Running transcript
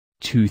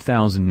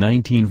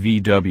2019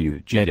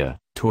 VW Jetta,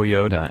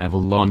 Toyota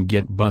Avalon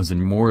get buzz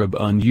in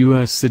moribund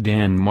U.S.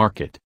 sedan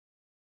market.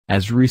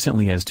 As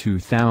recently as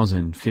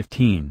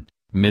 2015,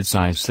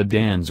 midsize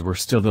sedans were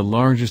still the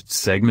largest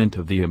segment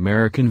of the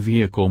American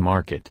vehicle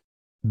market.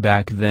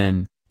 Back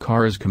then,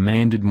 cars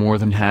commanded more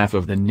than half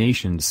of the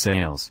nation's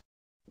sales.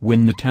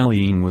 When the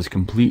tallying was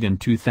complete in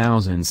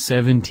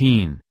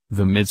 2017,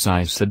 the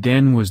midsize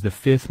sedan was the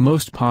fifth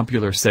most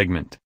popular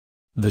segment.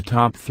 The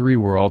top three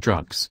were all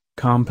trucks,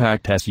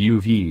 compact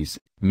SUVs,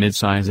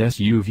 midsize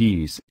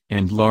SUVs,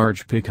 and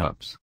large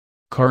pickups.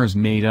 Cars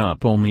made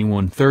up only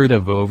one-third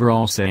of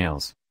overall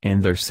sales,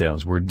 and their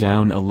sales were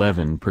down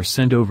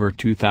 11% over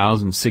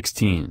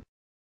 2016.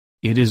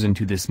 It is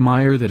into this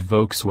mire that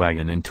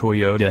Volkswagen and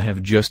Toyota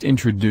have just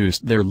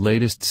introduced their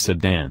latest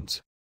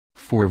sedans.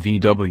 For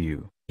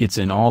VW, it's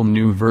an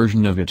all-new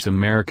version of its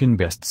American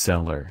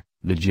bestseller,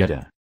 the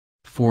Jetta.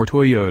 For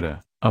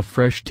Toyota, a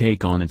fresh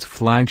take on its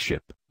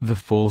flagship, the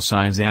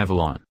full-size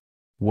Avalon.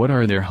 What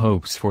are their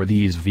hopes for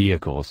these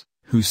vehicles,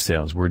 whose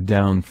sales were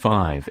down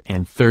 5%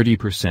 and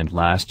 30%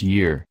 last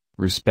year,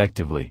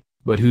 respectively,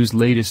 but whose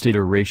latest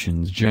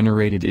iterations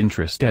generated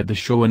interest at the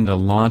show and a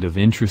lot of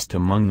interest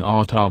among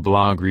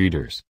autoblog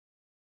readers?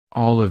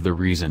 All of the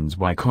reasons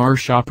why car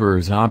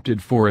shoppers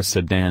opted for a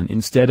sedan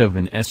instead of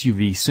an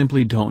SUV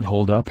simply don't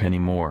hold up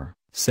anymore,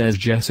 says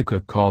Jessica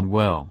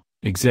Caldwell,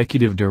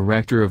 Executive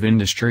Director of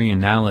Industry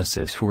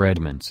Analysis for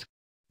Edmunds.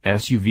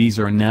 SUVs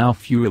are now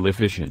fuel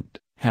efficient,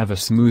 have a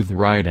smooth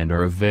ride and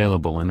are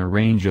available in a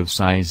range of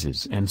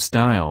sizes and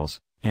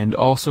styles, and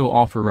also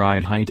offer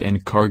ride height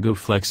and cargo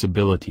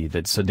flexibility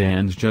that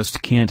sedans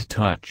just can't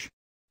touch.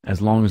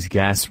 As long as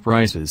gas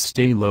prices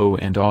stay low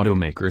and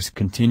automakers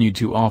continue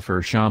to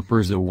offer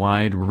shoppers a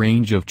wide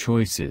range of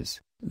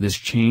choices, this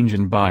change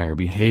in buyer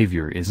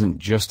behavior isn't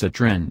just a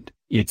trend,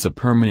 it's a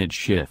permanent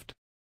shift.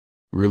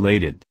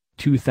 Related,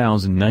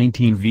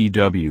 2019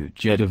 VW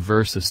Jetta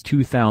vs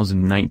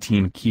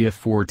 2019 Kia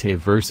Forte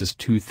vs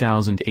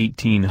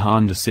 2018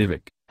 Honda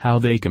Civic, how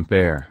they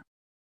compare.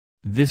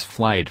 This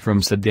flight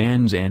from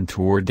sedans and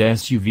toward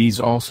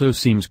SUVs also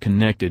seems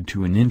connected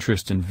to an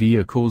interest in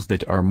vehicles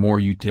that are more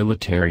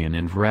utilitarian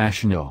and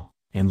rational,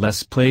 and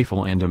less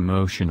playful and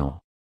emotional.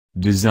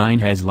 Design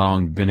has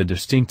long been a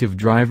distinctive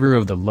driver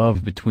of the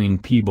love between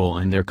people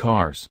and their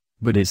cars,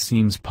 but it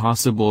seems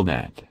possible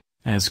that,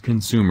 as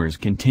consumers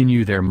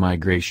continue their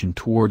migration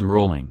toward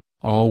rolling,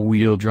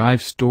 all-wheel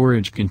drive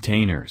storage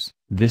containers,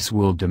 this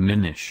will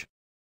diminish.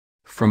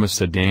 From a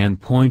sedan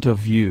point of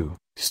view,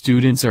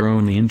 students are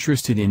only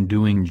interested in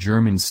doing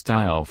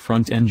German-style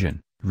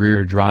front-engine,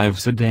 rear-drive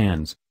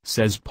sedans,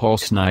 says Paul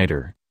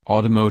Snyder,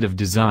 automotive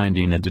design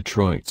dean at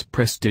Detroit's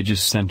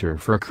prestigious Center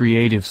for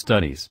Creative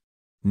Studies.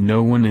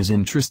 No one is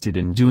interested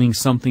in doing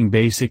something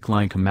basic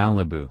like a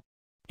Malibu.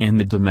 And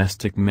the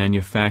domestic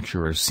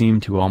manufacturers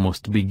seem to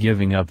almost be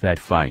giving up that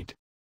fight.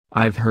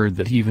 I've heard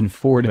that even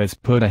Ford has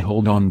put a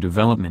hold on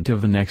development of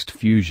the next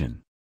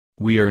Fusion.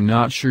 We are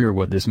not sure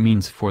what this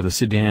means for the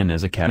sedan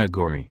as a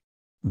category.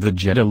 The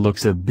Jetta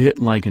looks a bit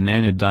like an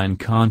anodyne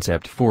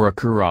concept for a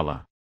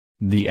Corolla.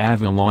 The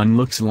Avalon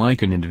looks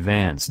like an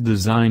advanced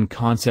design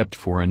concept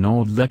for an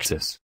old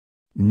Lexus.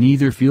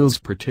 Neither feels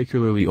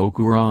particularly au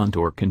courant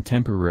or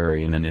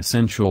contemporary in an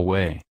essential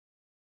way.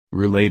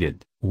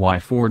 Related, why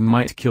Ford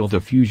might kill the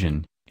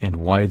Fusion, and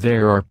why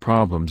there are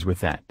problems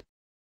with that.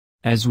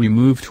 As we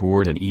move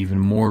toward an even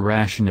more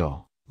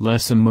rational,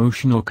 less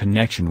emotional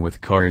connection with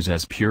cars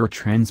as pure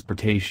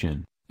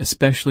transportation,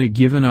 especially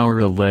given our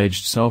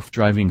alleged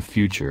self-driving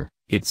future,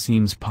 it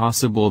seems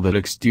possible that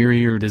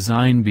exterior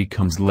design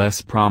becomes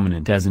less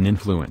prominent as an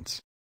influence.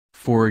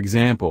 For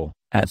example,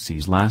 at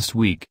CES last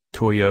week,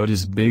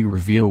 Toyota's big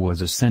reveal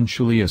was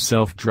essentially a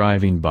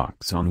self-driving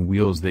box on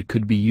wheels that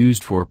could be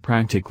used for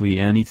practically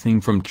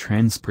anything from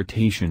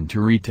transportation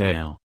to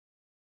retail.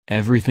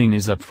 Everything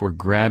is up for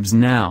grabs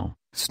now,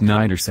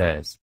 Snyder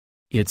says.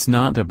 It's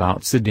not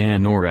about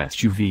sedan or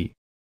SUV.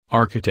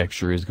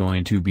 Architecture is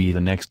going to be the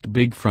next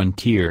big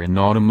frontier in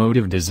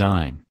automotive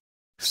design.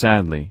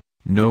 Sadly,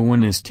 no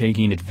one is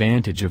taking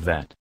advantage of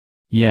that.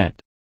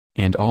 Yet.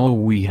 And all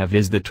we have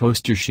is the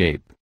toaster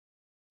shape.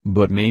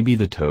 But maybe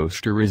the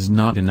toaster is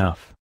not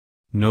enough.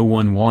 No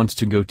one wants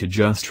to go to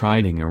just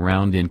riding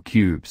around in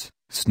cubes,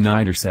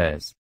 Snyder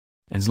says.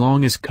 As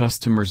long as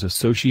customers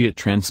associate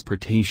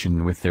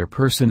transportation with their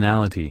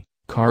personality,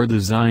 car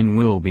design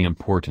will be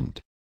important.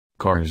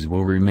 Cars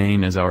will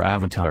remain as our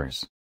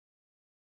avatars.